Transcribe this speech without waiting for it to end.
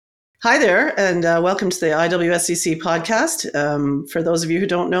Hi there, and welcome to the IWSCC podcast. For those of you who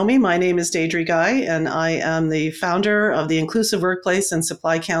don't know me, my name is Deidre Guy, and I am the founder of the Inclusive Workplace and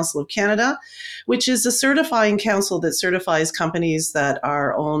Supply Council of Canada, which is a certifying council that certifies companies that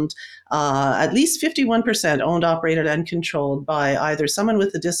are owned at least 51% owned, operated, and controlled by either someone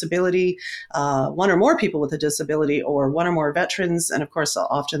with a disability, one or more people with a disability, or one or more veterans. And of course,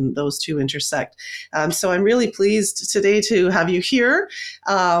 often those two intersect. So I'm really pleased today to have you here.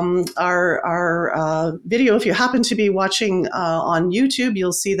 Our video, if you happen to be watching on YouTube,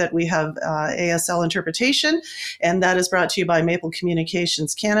 you'll see that we have ASL interpretation, and that is brought to you by Maple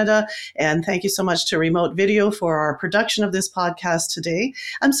Communications Canada. And thank you so much to Remote Video for our production of this podcast today.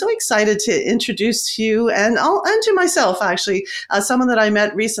 I'm so excited to introduce to you and to myself, actually, someone that I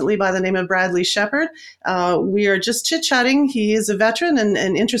met recently by the name of Bradley Sheppard. We are just chit-chatting. He is a veteran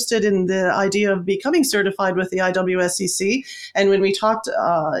and interested in the idea of becoming certified with the IWSCC. And when we talked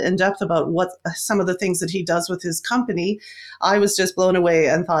in depth about what some of the things that he does with his company, I was just blown away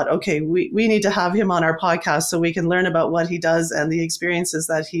and thought, okay, we need to have him on our podcast so we can learn about what he does and the experiences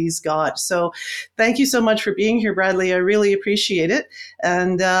that he's got. So thank you so much for being here, Bradley. I really appreciate it.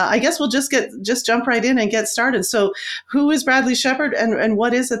 And I guess we'll just jump right in and get started. So who is Bradley Sheppard, and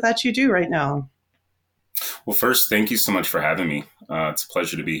what is it that you do right now? Well, first, thank you so much for having me. It's a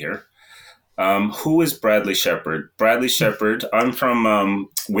pleasure to be here. Who is Bradley Sheppard? Bradley Sheppard, I'm from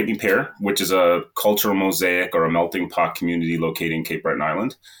Whitney Pier, which is a cultural mosaic or a melting pot community located in Cape Breton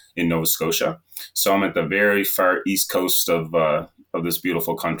Island in Nova Scotia. So I'm at the very far east coast of this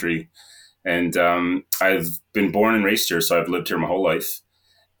beautiful country. And I've been born and raised here, so I've lived here my whole life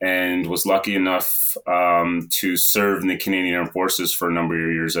and was lucky enough to serve in the Canadian Armed Forces for a number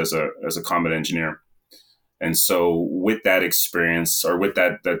of years as a combat engineer. And so with that experience, or with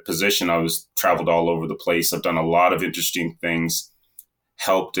that position, I was traveled all over the place. I've done a lot of interesting things,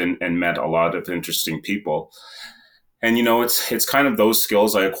 helped and met a lot of interesting people. And, you know, it's kind of those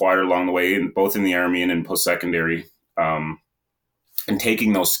skills I acquired along the way, both in the Army and in post-secondary, and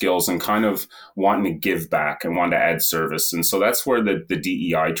taking those skills and kind of wanting to give back and wanting to add service. And so that's where the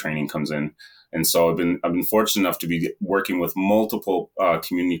DEI training comes in. And so I've been fortunate enough to be working with multiple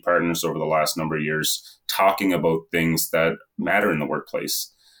community partners over the last number of years, talking about things that matter in the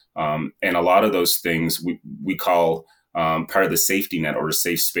workplace. And a lot of those things we call part of the safety net or a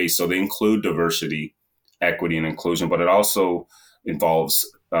safe space. So they include diversity, equity, and inclusion, but it also involves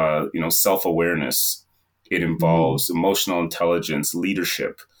self-awareness. It involves emotional intelligence,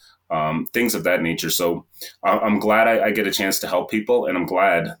 leadership, things of that nature. So I'm glad I get a chance to help people, and I'm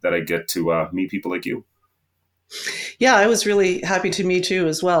glad that I get to meet people like you. Yeah, I was really happy to meet you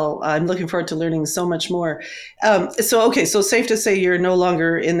as well. I'm looking forward to learning so much more. So safe to say you're no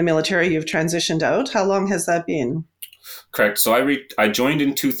longer in the military. You've transitioned out. How long has that been? Correct. So I joined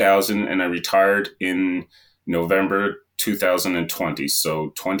in 2000 and I retired in November 2020.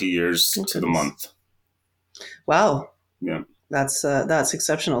 So 20 years to the month. Wow. Yeah. That's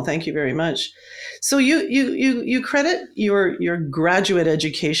exceptional. Thank you very much. So you credit your graduate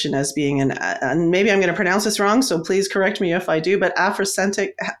education as being and maybe I'm going to pronounce this wrong, so please correct me if I do, but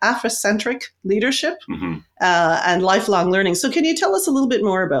Afrocentric leadership and lifelong learning. So can you tell us a little bit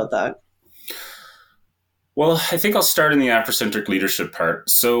more about that? Well, I think I'll start in the Afrocentric leadership part.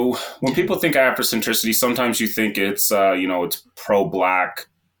 So when people think Afrocentricity, sometimes you think it's it's pro-Black,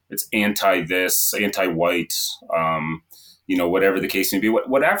 it's anti-this, anti-white. Whatever the case may be.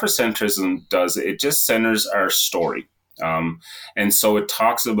 What Afrocentrism does, it just centers our story. And so it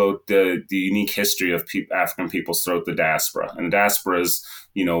talks about the unique history of African peoples throughout the diaspora. And the diaspora is,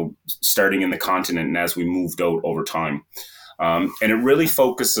 starting in the continent and as we moved out over time. And it really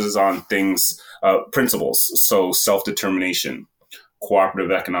focuses on things, principles. So self-determination,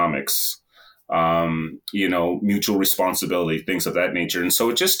 cooperative economics, mutual responsibility, things of that nature. And so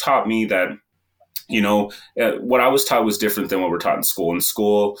it just taught me that what I was taught was different than what we're taught in school. In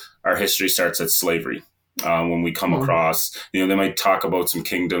school, our history starts at slavery. When we come across, they might talk about some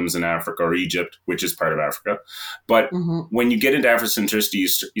kingdoms in Africa or Egypt, which is part of Africa. But when you get into Afrocentricity,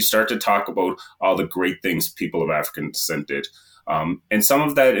 you start to talk about all the great things people of African descent did. And some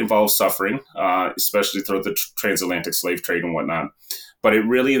of that involves suffering, especially through the transatlantic slave trade and whatnot. But it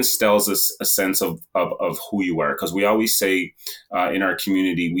really instills a sense of who you are. Because we always say in our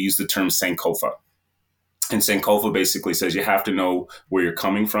community, we use the term Sankofa. And Sankofa basically says you have to know where you're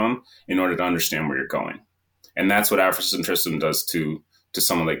coming from in order to understand where you're going. And that's what Afrocentrism does to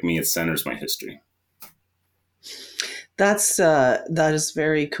someone like me. It centers my history. That is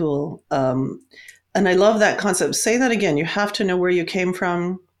very cool. And I love that concept. Say that again. You have to know where you came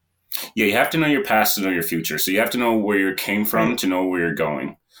from. Yeah, you have to know your past to know your future. So you have to know where you came from to know where you're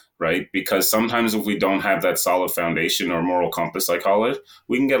going. right? Because sometimes if we don't have that solid foundation or moral compass, I call it,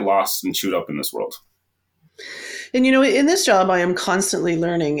 we can get lost and chewed up in this world. And in this job, I am constantly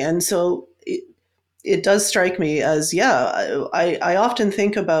learning, and so it does strike me as, yeah, I often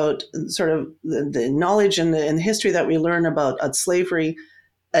think about sort of the knowledge and the history that we learn about slavery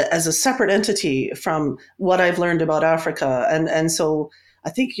as a separate entity from what I've learned about Africa, and so I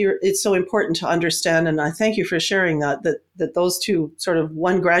think it's so important to understand, and I thank you for sharing that those two sort of,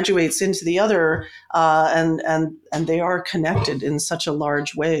 one graduates into the other, and they are connected in such a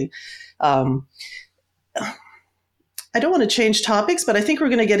large way. Um, I don't want to change topics, but I think we're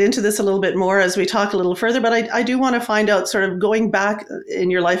going to get into this a little bit more as we talk a little further. But I do want to find out, sort of going back in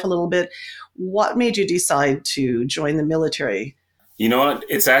your life a little bit, what made you decide to join the military? You know what?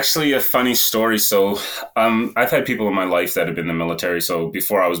 It's actually a funny story. So I've had people in my life that have been in the military. So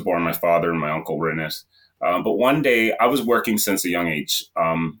before I was born, my father and my uncle were in it. But one day I was working since a young age.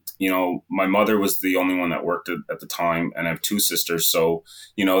 My mother was the only one that worked at the time, and I have two sisters. So,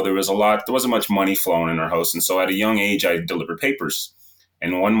 there wasn't much money flowing in our house. And so at a young age, I delivered papers.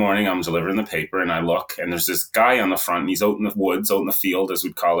 And one morning I'm delivering the paper and I look, and there's this guy on the front, and he's out in the woods, out in the field, as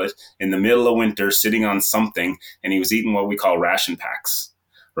we'd call it, in the middle of winter, sitting on something, and he was eating what we call ration packs,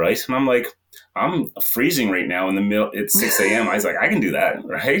 right? And I'm like, I'm freezing right now in the middle. It's 6 a.m. I was like, I can do that,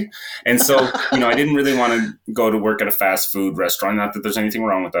 right? And so, I didn't really want to go to work at a fast food restaurant. Not that there's anything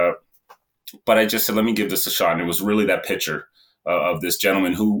wrong with that, but I just said, let me give this a shot. And it was really that picture of this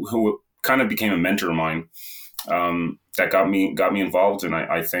gentleman who kind of became a mentor of mine. That got me involved, and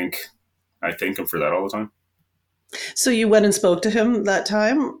I thank him for that all the time. So you went and spoke to him that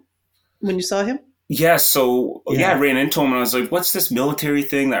time when you saw him? Yeah. So I ran into him and I was like, "What's this military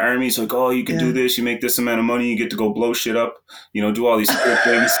thing? The Army's like, oh, you can do this. You make this amount of money. You get to go blow shit up. Do all these cool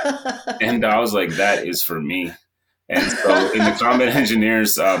things." And I was like, "That is for me." And so in the combat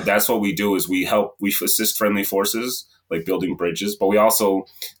engineers, that's what we do: is we assist friendly forces, like building bridges, but we also,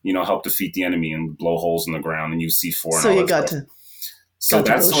 help defeat the enemy and blow holes in the ground and use C4. And so all you that got stuff. to. So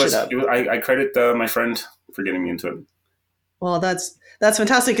that's what I credit my friend for getting me into it. Well, that's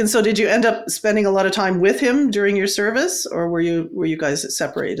fantastic. And so, did you end up spending a lot of time with him during your service, or were you guys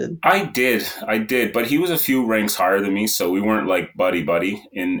separated? I did, but he was a few ranks higher than me, so we weren't like buddy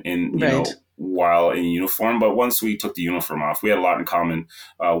in while in uniform. But once we took the uniform off, we had a lot in common.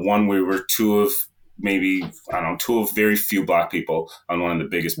 One, we were two of very few Black people on one of the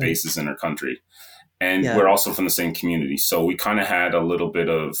biggest bases in our country. And we're also from the same community. So we kind of had a little bit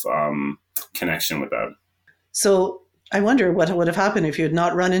of connection with that. So I wonder what would have happened if you had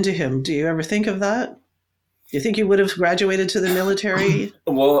not run into him. Do you ever think of that? Do you think you would have graduated to the military?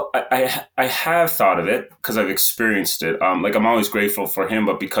 Well, I have thought of it because I've experienced it. I'm always grateful for him,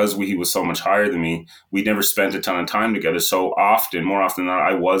 but because he was so much higher than me, we never spent a ton of time together. So more often than not,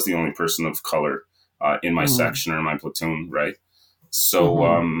 I was the only person of color in my section or in my platoon, right? So,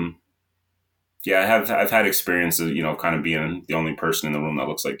 I've had experiences, kind of being the only person in the room that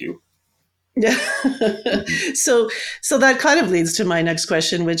looks like you. Yeah. So that kind of leads to my next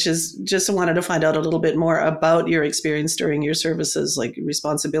question, which is just wanted to find out a little bit more about your experience during your services, like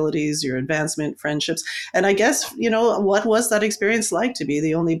responsibilities, your advancement, friendships. And I guess, what was that experience like to be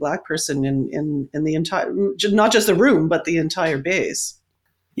the only Black person in the entire, not just the room, but the entire base?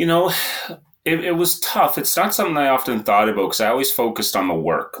 It was tough. It's not something I often thought about because I always focused on the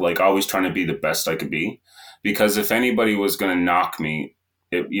work, like always trying to be the best I could be. Because if anybody was going to knock me,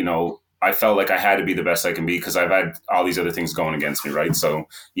 I felt like I had to be the best I can be because I've had all these other things going against me, right? So,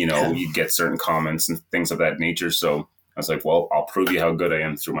 you'd get certain comments and things of that nature. So I was like, well, I'll prove you how good I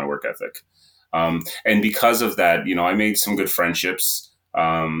am through my work ethic. And because of that, I made some good friendships.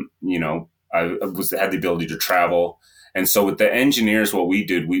 I had the ability to travel. And so with the engineers, what we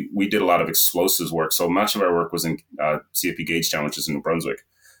did, we did a lot of explosives work. So much of our work was in CFP Gagetown, which is in New Brunswick.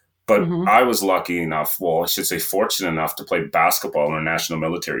 But I was lucky enough, well, I should say fortunate enough to play basketball on our national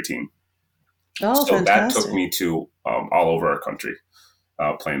military team. Oh, so fantastic. That took me to all over our country,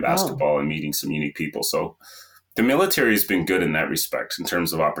 playing basketball and meeting some unique people. So the military has been good in that respect in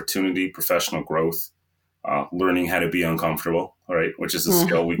terms of opportunity, professional growth, learning how to be uncomfortable, right? Which is a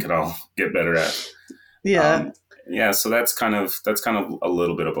skill we can all get better at. Yeah. So that's kind of a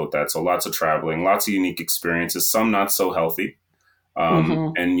little bit about that. So lots of traveling, lots of unique experiences, some not so healthy.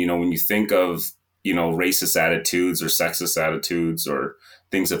 And, when you think of, racist attitudes or sexist attitudes or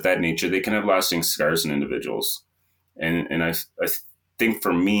things of that nature, they can have lasting scars in individuals. And I think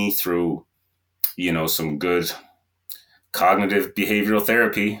for me, through, some good cognitive behavioral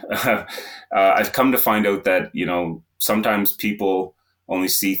therapy, I've come to find out that, sometimes people only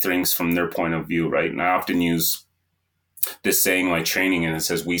see things from their point of view, right? And I often use this saying like training, and it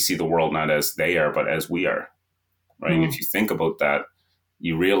says, we see the world not as they are, but as we are. Right. And if you think about that,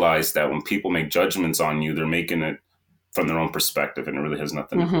 you realize that when people make judgments on you, they're making it from their own perspective, and it really has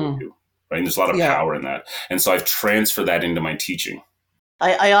nothing to do with you. Right. And there's a lot of power in that. And so I've transferred that into my teaching.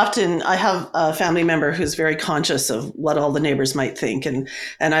 I have a family member who's very conscious of what all the neighbors might think. And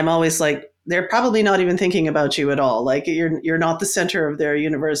I'm always like, they're probably not even thinking about you at all. Like you're not the center of their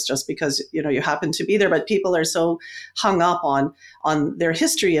universe just because, you happen to be there. But people are so hung up on their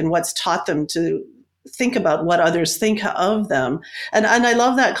history and what's taught them to think about what others think of them. And I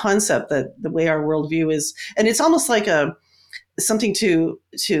love that concept, that the way our worldview is, and it's almost like something to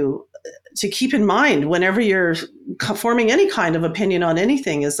keep in mind whenever you're forming any kind of opinion on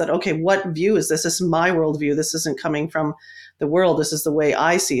anything, is that, okay, what view is this? This is my worldview. This isn't coming from the world. This is the way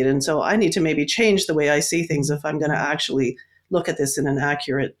I see it. And so I need to maybe change the way I see things if I'm going to actually look at this in an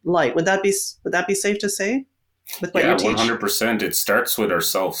accurate light. Would that be safe to say with what you teach? 100%. It starts with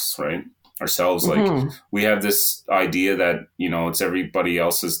ourselves, right? Ourselves. Like we have this idea that, it's everybody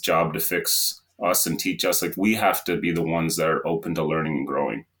else's job to fix us and teach us. Like we have to be the ones that are open to learning and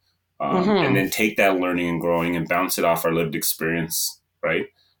growing. And then take that learning and growing and bounce it off our lived experience, right?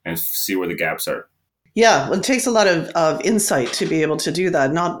 And see where the gaps are. Yeah, well, it takes a lot of insight to be able to do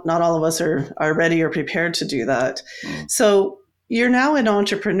that. Not all of us are ready or prepared to do that. So you're now an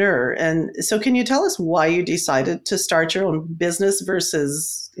entrepreneur. And so can you tell us why you decided to start your own business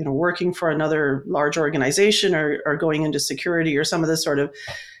versus, working for another large organization or going into security or some of the sort of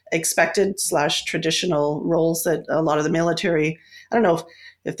expected / traditional roles that a lot of the military, I don't know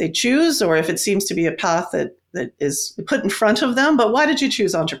if they choose or if it seems to be a path that is put in front of them. But why did you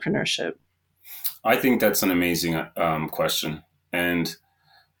choose entrepreneurship? I think that's an amazing question. And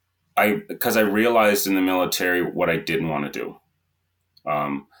because I realized in the military what I didn't want to do.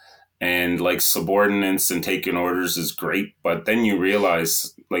 And like subordinates and taking orders is great. But then you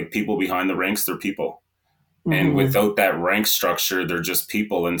realize like people behind the ranks, they're people. And without that rank structure, they're just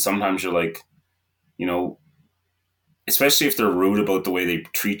people. And sometimes you're like, especially if they're rude about the way they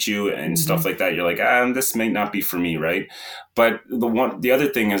treat you and stuff like that, you're like, this may not be for me, right? But the other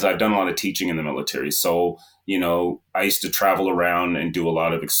thing is I've done a lot of teaching in the military. So, I used to travel around and do a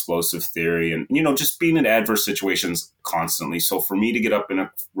lot of explosive theory and, just being in adverse situations constantly. So for me to get up in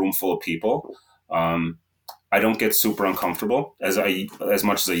a room full of people, I don't get super uncomfortable as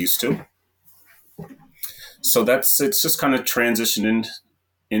much as I used to. So it's just kind of transitioned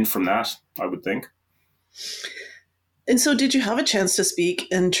in from that, I would think. And so did you have a chance to speak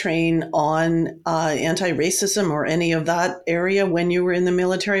and train on anti-racism or any of that area when you were in the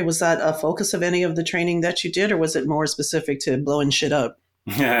military? Was that a focus of any of the training that you did, or was it more specific to blowing shit up?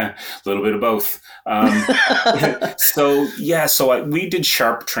 Yeah, a little bit of both. We did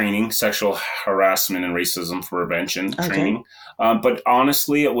SHARP training, sexual harassment and racism prevention training. But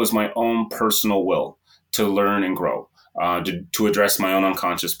honestly, it was my own personal will to learn and grow, to address my own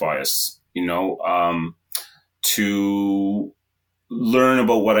unconscious bias, to learn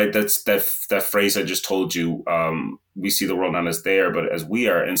about that phrase I just told you. We see the world not as they are, but as we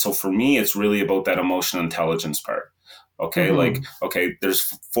are. And so for me, it's really about that emotional intelligence part. Okay. There's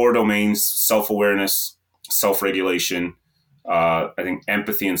 4 domains: self-awareness, self-regulation, I think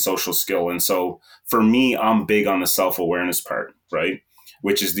empathy and social skill. And so for me, I'm big on the self-awareness part, right?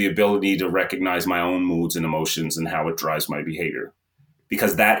 Which is the ability to recognize my own moods and emotions and how it drives my behavior.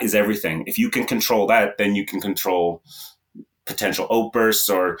 Because that is everything. If you can control that, then you can control potential outbursts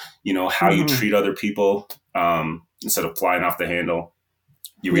or, how you treat other people instead of flying off the handle.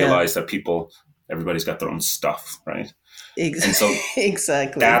 You realize that everybody's got their own stuff, right? Exactly. And so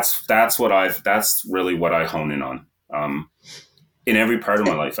exactly. That's really what I hone in on in every part of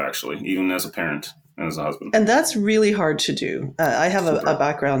my life, actually, even as a parent. As a husband. And that's really hard to do. I have a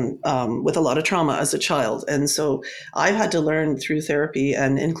background with a lot of trauma as a child. And so I've had to learn through therapy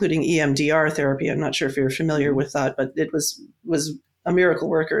and including EMDR therapy. I'm not sure if you're familiar with that, but it was a miracle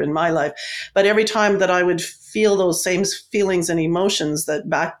worker in my life. But every time that I would feel those same feelings and emotions that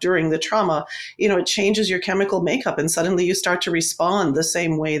back during the trauma, it changes your chemical makeup and suddenly you start to respond the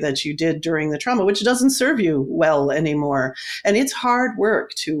same way that you did during the trauma, which doesn't serve you well anymore. And it's hard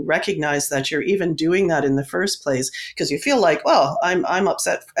work to recognize that you're even doing that in the first place because you feel like, well, I'm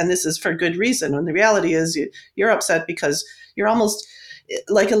upset and this is for good reason. And the reality is you're upset because you're almost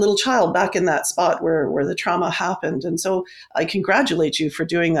like a little child back in that spot where the trauma happened. And so I congratulate you for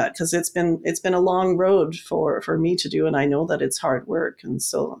doing that because it's been a long road for me to do. And I know that it's hard work. And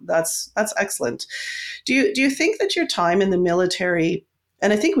so that's excellent. Do you think that your time in the military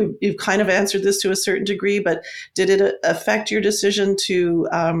And I think you've kind of answered this to a certain degree, but did it affect your decision to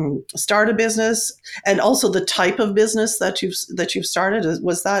start a business, and also the type of business that you've started?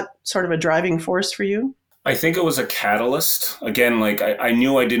 Was that sort of a driving force for you? I think it was a catalyst. Again, like I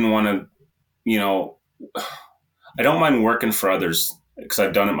knew I didn't want to, you know, I don't mind working for others because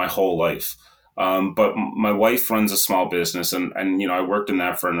I've done it my whole life. But my wife runs a small business, and I worked in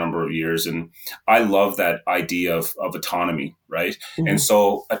that for a number of years, and I love that idea of autonomy, right? And Mm-hmm.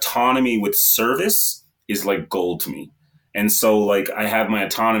 so autonomy with service is like gold to me. And so like I have my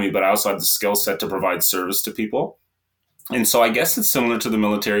autonomy, but I also have the skill set to provide service to people. And so I guess it's similar to the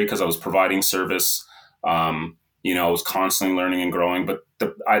military because I was providing service. I was constantly learning and growing, but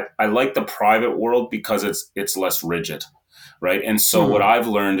I like the private world because it's less rigid, right? And so what Hmm. I've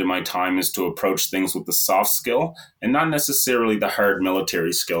learned in my time is to approach things with the soft skill and not necessarily the hard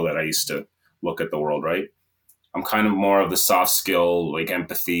military skill that I used to look at the world, right? I'm kind of more of the soft skill, like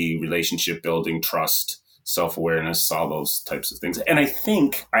empathy, relationship building, trust, self awareness, all those types of things. And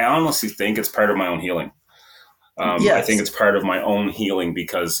I honestly think it's part of my own healing. I think Yes. it's part of my own healing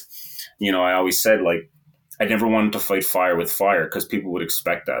because, I always said like I never wanted to fight fire with fire because people would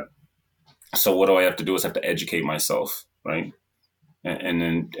expect that. So what do I have to do is have to educate myself, right? And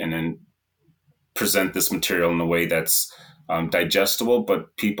then present this material in a way that's digestible,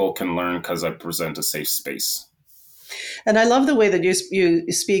 but people can learn because I present a safe space. And I love the way that you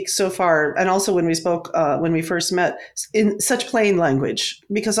speak so far, and also when we spoke when we first met, in such plain language.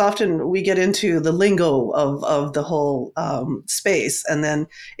 Because often we get into the lingo of the whole space, and then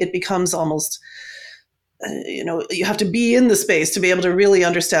it becomes almost you have to be in the space to be able to really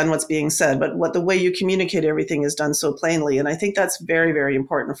understand what's being said. But what the way you communicate everything is done so plainly, and I think that's very, very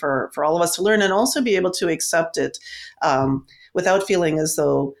important for all of us to learn, and also be able to accept it without feeling as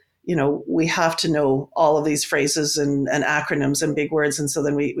though we have to know all of these phrases and acronyms and big words, and so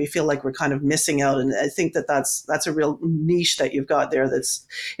then we feel like we're kind of missing out. And I think that's a real niche that you've got there.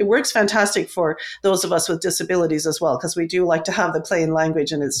 It works fantastic for those of us with disabilities as well, because we do like to have the plain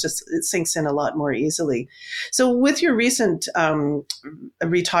language, and it sinks in a lot more easily. So with your recent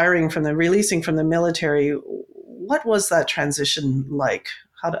releasing from the military, what was that transition like?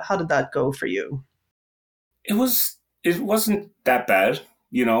 How did that go for you? It wasn't that bad,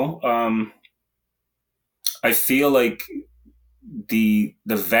 you know. I feel like the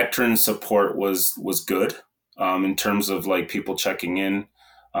veteran support was good in terms of like people checking in.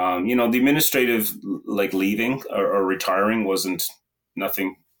 The administrative like leaving or retiring wasn't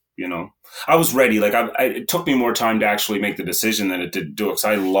nothing. I was ready. Like it took me more time to actually make the decision than it did to do it because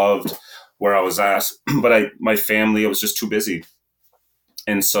I loved where I was at, but my family, I was just too busy.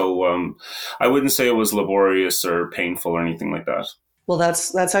 And so I wouldn't say it was laborious or painful or anything like that. Well,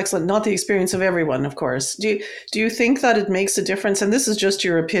 that's excellent. Not the experience of everyone, of course. Do you think that it makes a difference? And this is just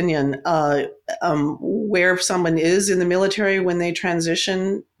your opinion. Where someone is in the military when they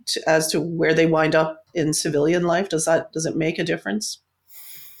transition as to where they wind up in civilian life, does it make a difference?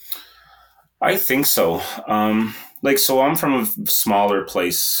 I think so. So I'm from a smaller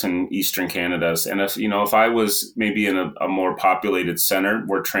place in Eastern Canada, and if I was maybe in a more populated center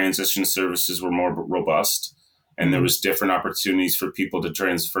where transition services were more robust, and there Mm-hmm. was different opportunities for people to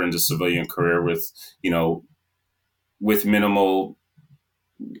transfer into civilian career with minimal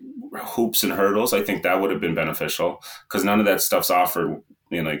hoops and hurdles, I think that would have been beneficial because none of that stuff's offered,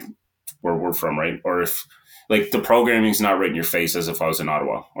 like where we're from, right? Or if like the programming's not right in your face as if I was in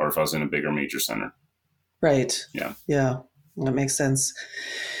Ottawa or if I was in a bigger major center. Right. Yeah. Yeah, that makes sense.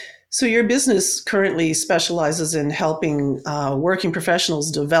 So your business currently specializes in helping working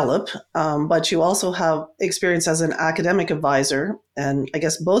professionals develop, but you also have experience as an academic advisor, and I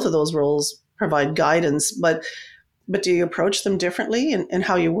guess both of those roles provide guidance. But do you approach them differently in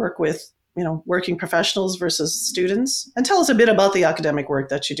how you work with working professionals versus students? And tell us a bit about the academic work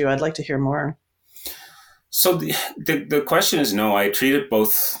that you do. I'd like to hear more. So the question is no. I treat it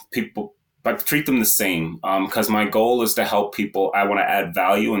both people. I treat them the same because my goal is to help people. I want to add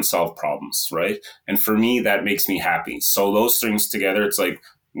value and solve problems, right? And for me, that makes me happy. So those things together, it's like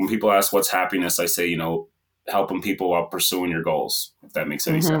when people ask what's happiness, I say, helping people while pursuing your goals, if that makes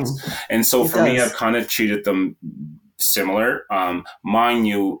any sense. Mm-hmm. And so It for me, I've does. kind of treated them similar. Mind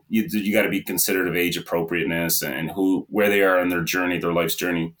you got to be considerate of age appropriateness and where they are in their journey, their life's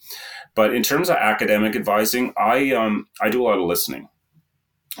journey. But in terms of academic advising, I do a lot of listening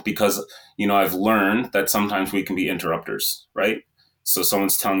because I've learned that sometimes we can be interrupters, right? So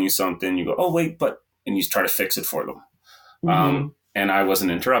someone's telling you something, you go, "Oh wait, but," and you try to fix it for them. Mm-hmm. And I was an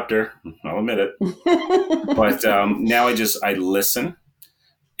interrupter, I'll admit it. But now I listen,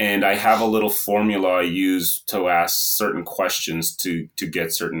 And I have a little formula I use to ask certain questions to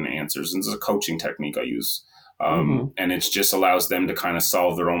get certain answers. And it's a coaching technique I use. And it just allows them to kind of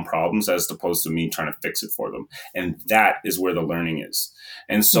solve their own problems as opposed to me trying to fix it for them. And that is where the learning is.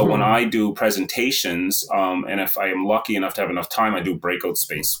 And so when I do presentations, and if I am lucky enough to have enough time, I do breakout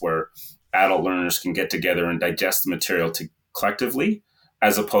space where adult learners can get together and digest the material collectively,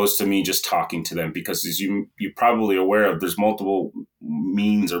 as opposed to me just talking to them. Because as you're probably aware of, there's multiple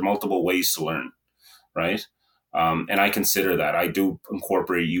means or multiple ways to learn, right? And I consider that. I do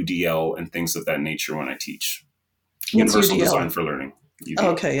incorporate UDL and things of that nature when I teach. What's Universal UDL? Design for Learning.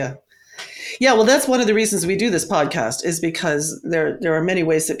 UDL. Okay, yeah. Yeah, well, that's one of the reasons we do this podcast, is because there are many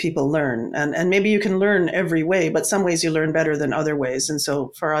ways that people learn, and maybe you can learn every way, but some ways you learn better than other ways. And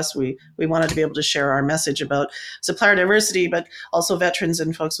so for us, we wanted to be able to share our message about supplier diversity, but also veterans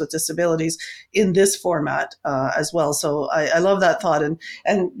and folks with disabilities in this format as well. So I love that thought,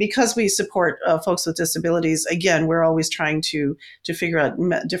 and because we support folks with disabilities, again, we're always trying to figure out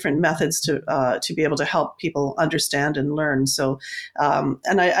different methods to be able to help people understand and learn. So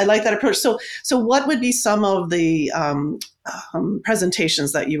and I like that approach. So what would be some of the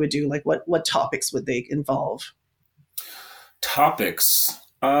presentations that you would do? Like what topics would they involve? Topics?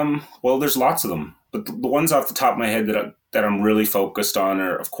 Well, there's lots of them. But the ones off the top of my head that I'm really focused on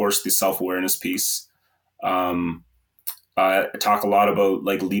are, of course, the self-awareness piece. I talk a lot about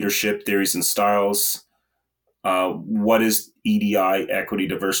like leadership theories and styles. What is EDI, equity,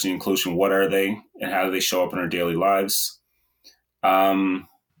 diversity, inclusion? What are they, and how do they show up in our daily lives?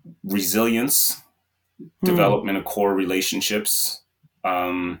 Resilience, development of core relationships,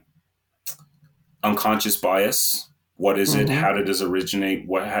 unconscious bias. What is it? How does it originate?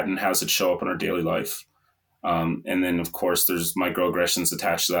 And how does it show up in our daily life? And then, of course, there's microaggressions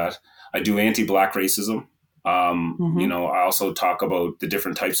attached to that. I do anti-Black racism. I also talk about the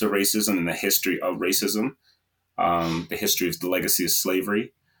different types of racism and the history of racism, the history of the legacy of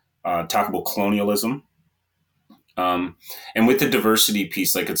slavery, talk about colonialism. And with the diversity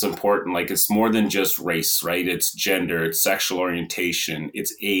piece, like it's important, like it's more than just race, right? It's gender, it's sexual orientation,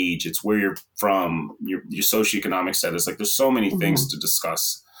 it's age, it's where you're from, your socioeconomic status. Like there's so many things to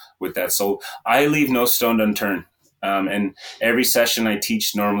discuss with that. So I leave no stone unturned. And every session I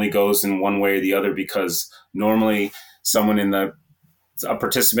teach normally goes in one way or the other, because normally a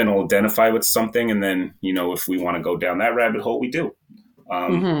participant will identify with something. And then, if we want to go down that rabbit hole, we do,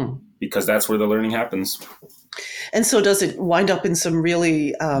 because that's where the learning happens. And so does it wind up in some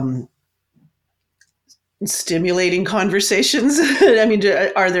really stimulating conversations? I mean,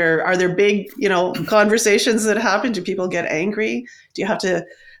 are there big, conversations that happen? Do people get angry? Do you have to,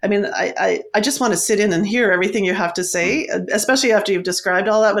 I just want to sit in and hear everything you have to say, especially after you've described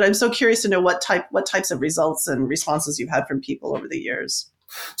all that. But I'm so curious to know what types of results and responses you've had from people over the years.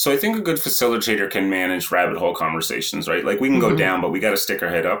 So I think a good facilitator can manage rabbit hole conversations, right? Like we can go down, but we got to stick our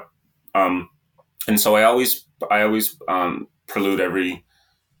head up. And so I always prelude every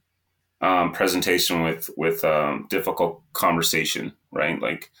presentation with difficult conversation, right?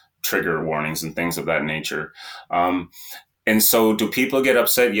 Like trigger warnings and things of that nature. And so do people get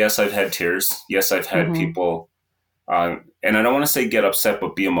upset? Yes, I've had tears. Yes, I've had people, and I don't want to say get upset,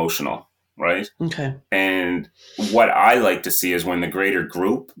 but be emotional, right? Okay. And what I like to see is when the greater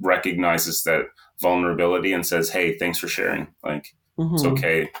group recognizes that vulnerability and says, hey, thanks for sharing. Like, it's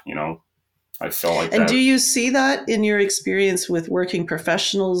okay, I feel like that. And do you see that in your experience with working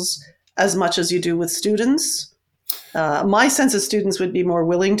professionals as much as you do with students? My sense is students would be more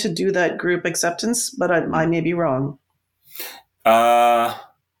willing to do that group acceptance, but I may be wrong.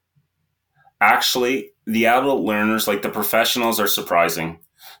 Actually, the adult learners, like the professionals, are surprising,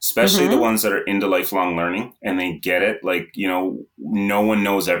 especially the ones that are into lifelong learning and they get it. Like, no one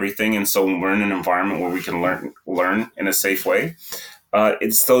knows everything. And so when we're in an environment where we can learn in a safe way,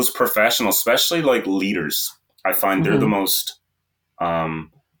 it's those professionals, especially like leaders. I find they're the most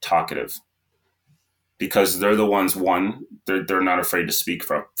talkative, because they're the ones, one, they're not afraid to speak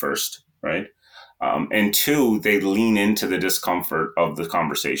first, right? And two, they lean into the discomfort of the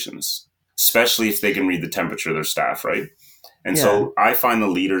conversations, especially if they can read the temperature of their staff, right? And so I find the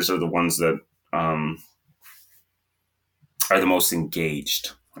leaders are the ones that are the most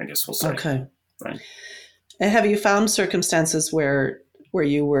engaged, I guess we'll say. Okay. Right. And have you found circumstances where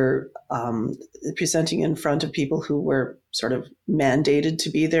you were presenting in front of people who were sort of mandated to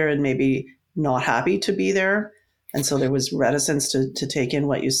be there and maybe not happy to be there, and so there was reticence to take in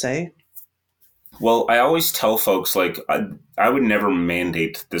what you say? Well, I always tell folks, like, I would never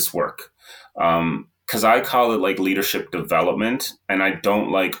mandate this work, because I call it like leadership development, and I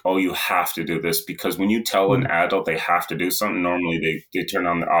don't like, oh, you have to do this, because when you tell an adult they have to do something, normally they turn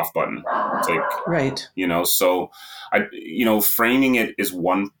on the off button. It's like, Right. So framing it is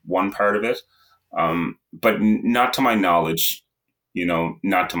one part of it, but not to my knowledge.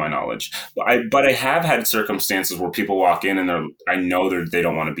 Not to my knowledge. But I have had circumstances where people walk in and I know they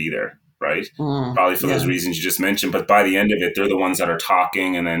don't want to be there. Right. Probably for those reasons you just mentioned. But by the end of it, they're the ones that are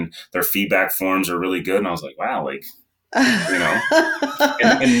talking, and then their feedback forms are really good. And I was like, wow, like,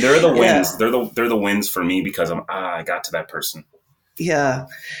 and they're the wins. Yeah. They're the wins for me, because I got to that person. Yeah.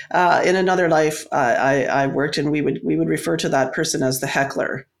 In another life, I worked, and we would refer to that person as the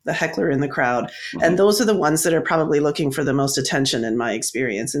heckler in the crowd. Mm-hmm. And those are the ones that are probably looking for the most attention, in my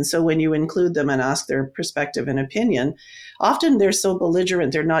experience. And so when you include them and ask their perspective and opinion, often they're so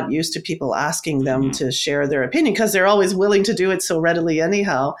belligerent, they're not used to people asking them mm-hmm. to share their opinion, because they're always willing to do it so readily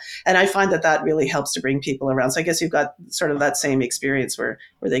anyhow. And I find that really helps to bring people around. So I guess you've got sort of that same experience where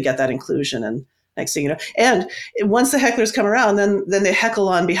they get that inclusion, and next thing you know, and once the hecklers come around, then they heckle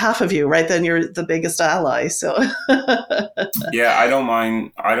on behalf of you, right? Then you're the biggest ally. So yeah, I don't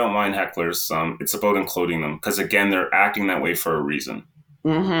mind hecklers. It's about including them, because again, they're acting that way for a reason.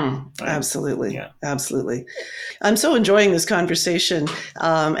 Mm-hmm. Right? Absolutely. Yeah. Absolutely. I'm so enjoying this conversation.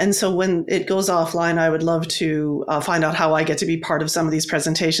 And so when it goes offline, I would love to find out how I get to be part of some of these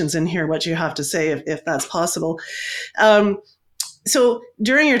presentations and hear what you have to say, if that's possible. So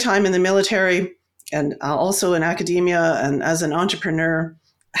during your time in the military, and also in academia and as an entrepreneur,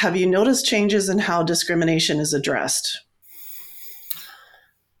 have you noticed changes in how discrimination is addressed?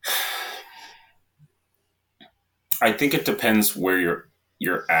 I think it depends where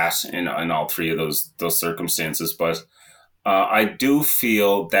you're at in all three of those circumstances, but I do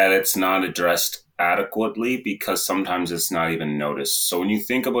feel that it's not addressed adequately, because sometimes it's not even noticed. So when you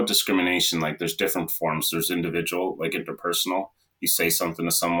think about discrimination, like, there's different forms. There's individual, like interpersonal. You say something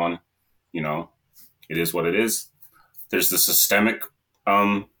to someone, it is what it is. There's the systemic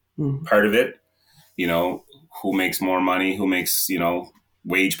part of it, who makes more money, who makes,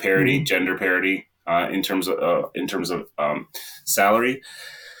 wage parity, gender parity in terms of salary.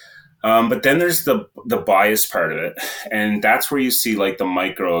 But then there's the bias part of it. And that's where you see like the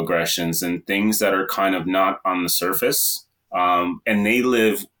microaggressions and things that are kind of not on the surface. And they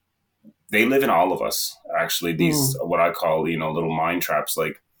live in all of us, actually, these, what I call, little mind traps.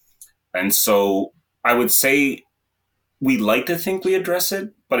 Like, and so I would say we like to think we address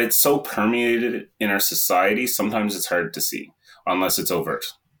it, but it's so permeated in our society. Sometimes it's hard to see unless it's overt.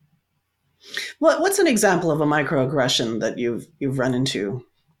 What's an example of a microaggression that you've run into?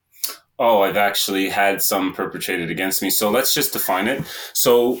 Oh, I've actually had some perpetrated against me. So let's just define it.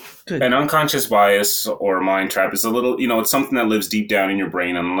 So an unconscious bias or a mind trap is a little, it's something that lives deep down in your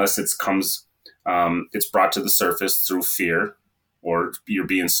brain, unless it's brought to the surface through fear, or you're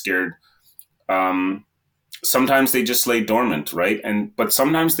being scared. Sometimes they just lay dormant, right? But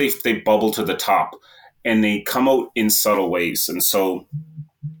sometimes they bubble to the top, and they come out in subtle ways. And so,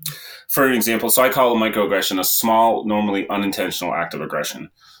 for an example, so I call a microaggression a small, normally unintentional act of aggression.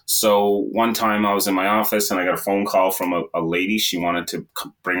 So one time I was in my office and I got a phone call from a lady. She wanted to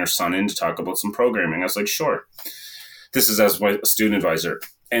bring her son in to talk about some programming. I was like, sure. This is as my student advisor.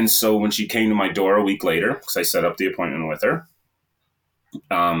 And so when she came to my door a week later, because I set up the appointment with her,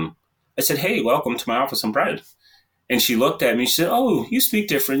 I said, hey, welcome to my office. I'm Brad. And she looked at me. She said, oh, you speak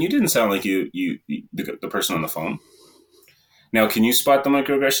different. You didn't sound like the person on the phone. Now, can you spot the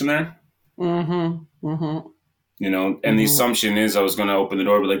microaggression there? Mm-hmm. Mm-hmm. And the assumption is I was going to open the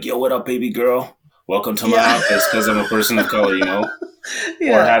door and be like, yo, what up, baby girl? Welcome to my office, because I'm a person of color,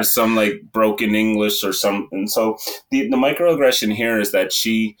 or have some like broken English or something. And so the microaggression here is that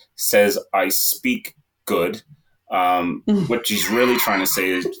she says, I speak good. What she's really trying to say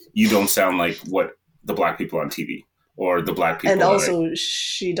is you don't sound like what the black people on TV or the black people. And also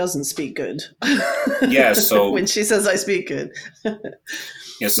she doesn't speak good. Yeah. So when she says I speak good.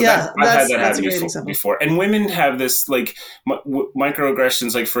 Yeah. So I've had that happen before. And women have this like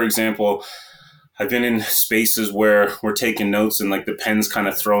microaggressions. Like, for example, I've been in spaces where we're taking notes and like the pen's kind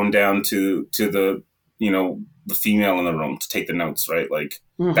of thrown down to the, the female in the room to take the notes, right? Like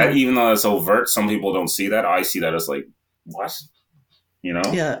that, even though that's overt, some people don't see that. I see that as like, what?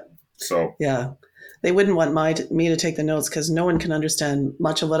 Yeah. So yeah, they wouldn't want me to take the notes, because no one can understand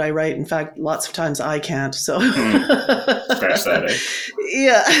much of what I write. In fact, lots of times I can't. So scratch that, eh?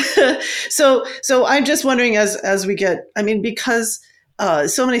 Yeah. So I'm just wondering, as we get, because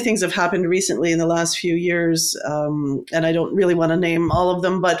so many things have happened recently in the last few years, and I don't really want to name all of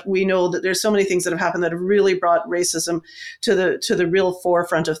them, but we know that there's so many things that have happened that have really brought racism to the real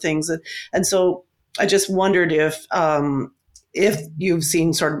forefront of things. And so I just wondered if you've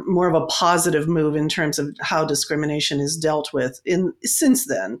seen sort of more of a positive move in terms of how discrimination is dealt with in since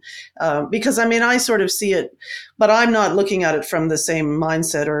then, because I mean I sort of see it, but I'm not looking at it from the same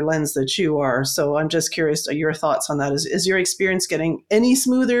mindset or lens that you are. So I'm just curious your thoughts on that. Is your experience getting any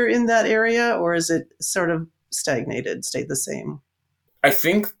smoother in that area, or is it sort of stagnated, stayed the same? I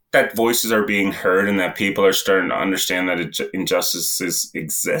think that voices are being heard and that people are starting to understand that injustices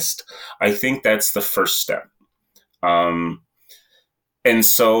exist. I think that's the first step. Um, and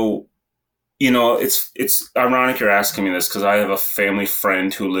so, it's ironic you're asking me this because I have a family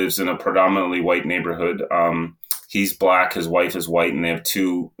friend who lives in a predominantly white neighborhood. He's black, his wife is white, and they have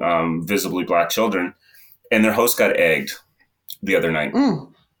two visibly black children. And their house got egged the other night,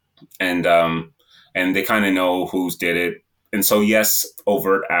 Mm. and they kind of know who's did it. And so, yes,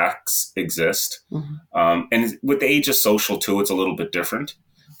 overt acts exist. Mm-hmm. And with the age of social too, it's a little bit different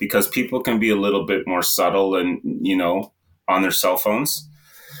because people can be a little bit more subtle and on their cell phones.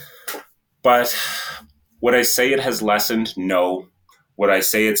 But would I say it has lessened? No. Would I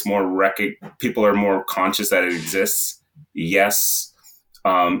say it's more people are more conscious that it exists? Yes.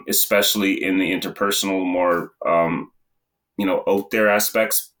 Especially in the interpersonal, more out there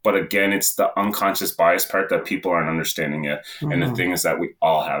aspects. But again, it's the unconscious bias part that people aren't understanding yet. Mm-hmm. And the thing is that we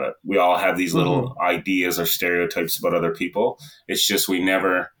all have it. We all have these little ideas or stereotypes about other people. It's just we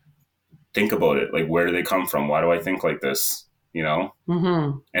never think about it. Like, where do they come from? Why do I think like this?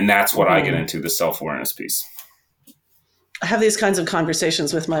 And that's what I get into, the self-awareness piece. I have these kinds of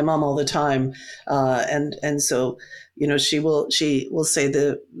conversations with my mom all the time, and so she will say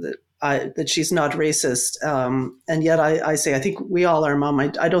that she's not racist, and yet I say I think we all are, Mom.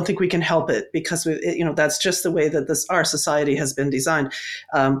 I don't think we can help it because that's just the way that our society has been designed,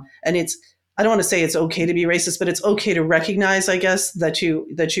 and it's I don't want to say it's okay to be racist, but it's okay to recognize, I guess, that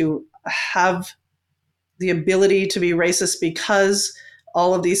you have the ability to be racist because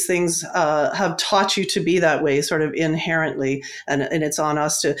all of these things have taught you to be that way sort of inherently, and it's on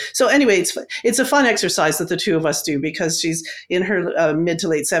us to. So anyway, it's a fun exercise that the two of us do because she's in her mid to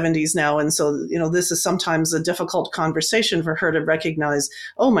late 70s now, and so this is sometimes a difficult conversation for her to recognize,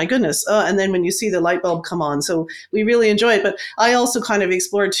 oh my goodness, and then when you see the light bulb come on. So we really enjoy it, but I also kind of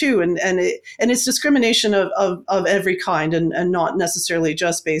explore too, and it's discrimination of every kind, and not necessarily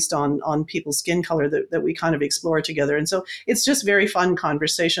just based on people's skin color that we kind of explore together, and so it's just very fun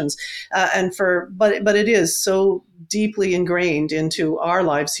conversations, but it is so deeply ingrained into our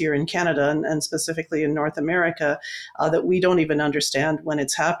lives here in Canada and specifically in North America that we don't even understand when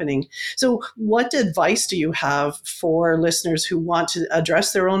it's happening. So what advice do you have for listeners who want to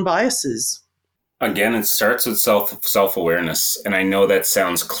address their own biases? Again, it starts with self-awareness, and I know that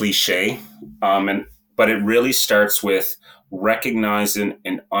sounds cliche, but it really starts with recognizing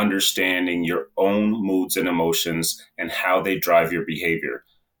and understanding your own moods and emotions and how they drive your behavior.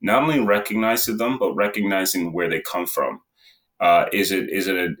 Not only recognizing them, but recognizing where they come from. Is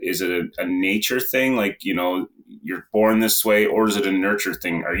it a nature thing, like you're born this way, or is it a nurture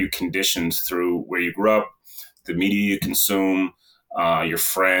thing? Are you conditioned through where you grew up, the media you consume, your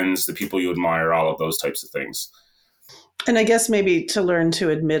friends, the people you admire, all of those types of things? And I guess maybe to learn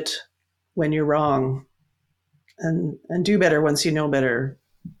to admit when you're wrong. And do better once you know better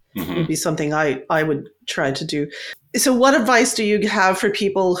would be something I would try to do. So what advice do you have for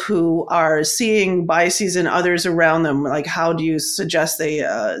people who are seeing biases in others around them? Like, how do you suggest they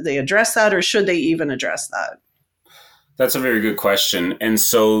address that, or should they even address that? That's a very good question. And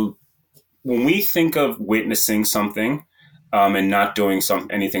so when we think of witnessing something and not doing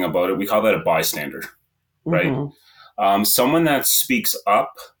anything about it, we call that a bystander, right? Someone that speaks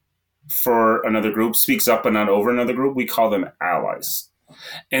up for another group, speaks up and not over another group, we call them allies.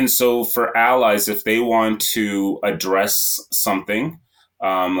 And so for allies, if they want to address something,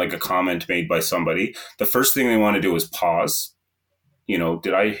 like a comment made by somebody, the first thing they want to do is pause.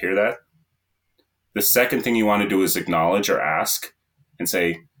 Did I hear that? The second thing you want to do is acknowledge or ask and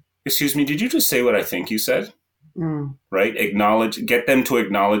say, excuse me, did you just say what I think you said? Right? Acknowledge, get them to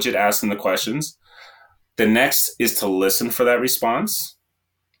acknowledge it, ask them the questions. The next is to listen for that response.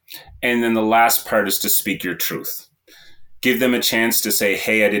 And then the last part is to speak your truth. Give them a chance to say,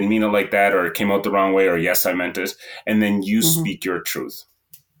 hey, I didn't mean it like that, or it came out the wrong way, or yes, I meant it. And then you speak your truth.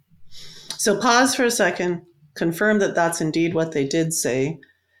 So pause for a second, confirm that that's indeed what they did say.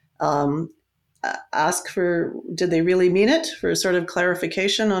 Ask for, did they really mean it, for sort of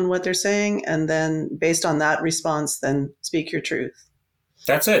clarification on what they're saying? And then based on that response, then speak your truth.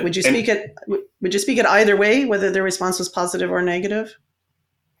 That's it. Would you speak it either way, whether the response was positive or negative?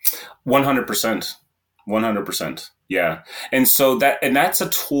 100%. 100%. Yeah. And so that's a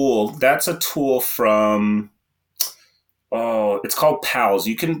tool. That's a tool from, oh, it's called PALS.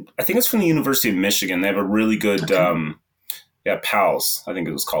 I think it's from the University of Michigan. They have a really good, Okay. PALS. I think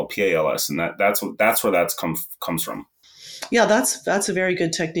it was called PALS. And that's where comes from. Yeah, that's a very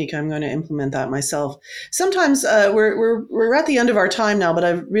good technique. I'm going to implement that myself. Sometimes we're at the end of our time now, but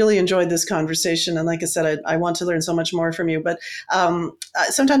I've really enjoyed this conversation. And like I said, I want to learn so much more from you. But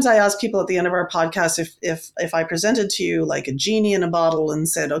sometimes I ask people at the end of our podcast if I presented to you like a genie in a bottle and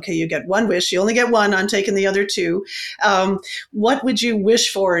said, "Okay, you get one wish. You only get one. I'm taking the other two." What would you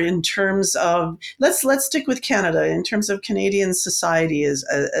wish for in terms of let's stick with Canada in terms of Canadian society as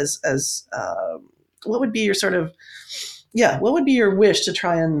what would be your sort of what would be your wish to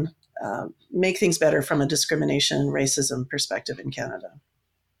try and make things better from a discrimination and racism perspective in Canada?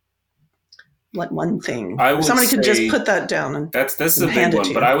 What one thing? I If would somebody could just say put that down and this is a hand big it to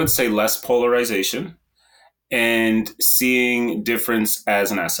one, but you. I would say less polarization and seeing difference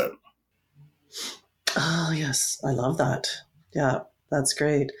as an asset. Oh, yes. I love that. Yeah, that's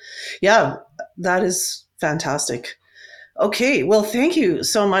great. Yeah, that is fantastic. Okay, well, thank you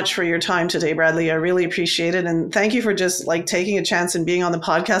so much for your time today, Bradley. I really appreciate it. And thank you for just like taking a chance and being on the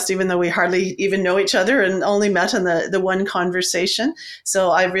podcast, even though we hardly even know each other and only met in the one conversation. So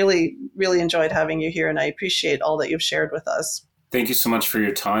I really, really enjoyed having you here, and I appreciate all that you've shared with us. Thank you so much for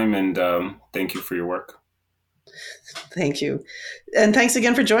your time, and thank you for your work. Thank you. And thanks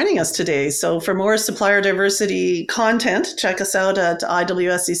again for joining us today. So for more supplier diversity content, check us out at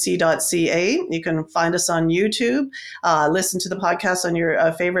iwscc.ca. You can find us on YouTube, listen to the podcast on your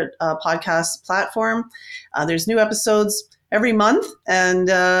favorite podcast platform. There's new episodes every month and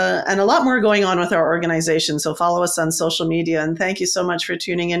a lot more going on with our organization. So follow us on social media. And thank you so much for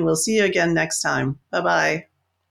tuning in. We'll see you again next time. Bye-bye.